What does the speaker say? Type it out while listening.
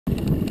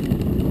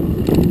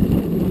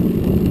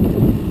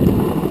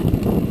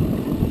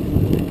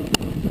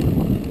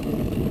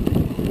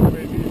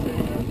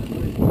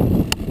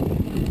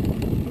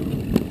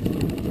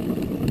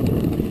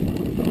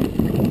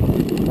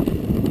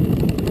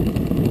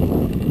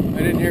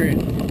I didn't hear you.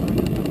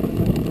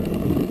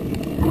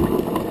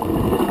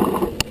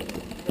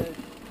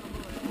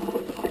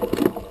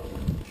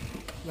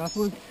 Last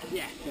one?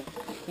 Yeah.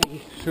 Thank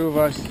you. Two of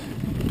us.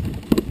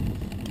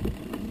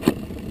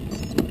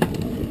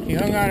 He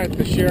hung out at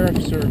the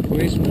sheriff's or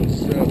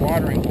policeman's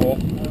watering hole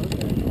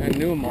in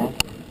Newmall.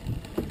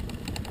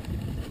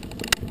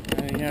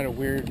 And he had a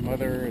weird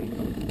mother and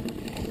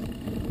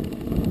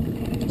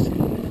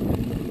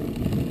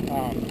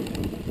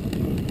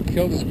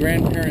killed his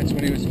grandparents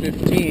when he was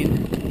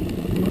 15.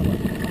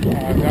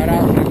 Got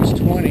out when he was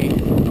 20.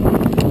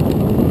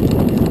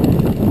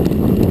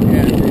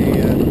 And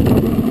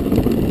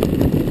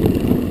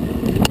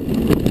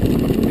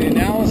the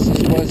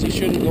analysis was he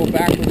shouldn't go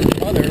back with his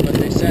mother, but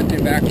they sent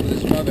him back with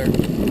his mother.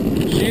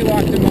 She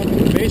locked him up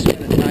in the basement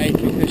at night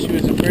because she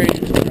was afraid he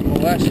was going to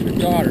molest her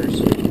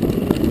daughters,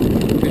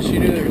 because she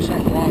knew there was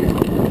something wrong with him.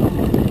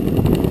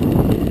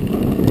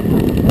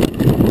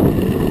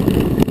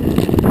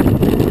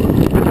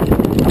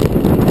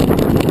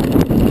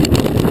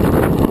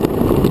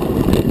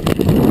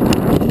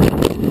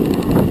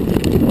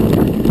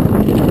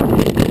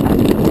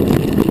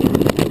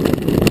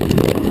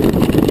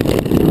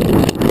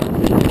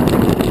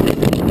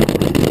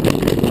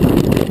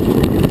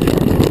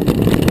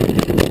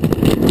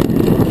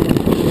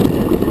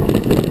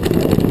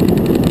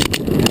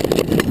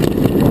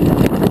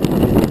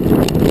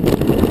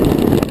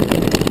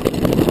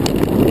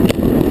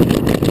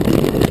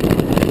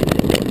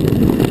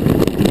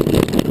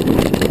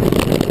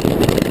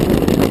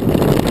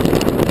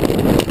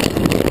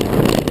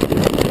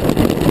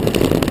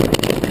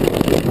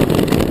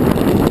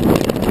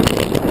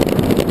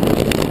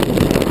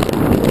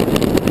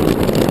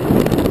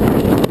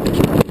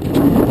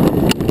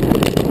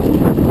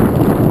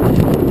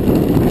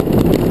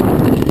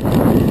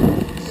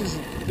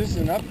 This is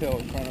an uphill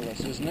in front of us,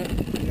 isn't it?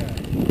 Yeah.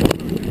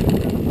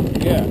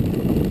 Yeah.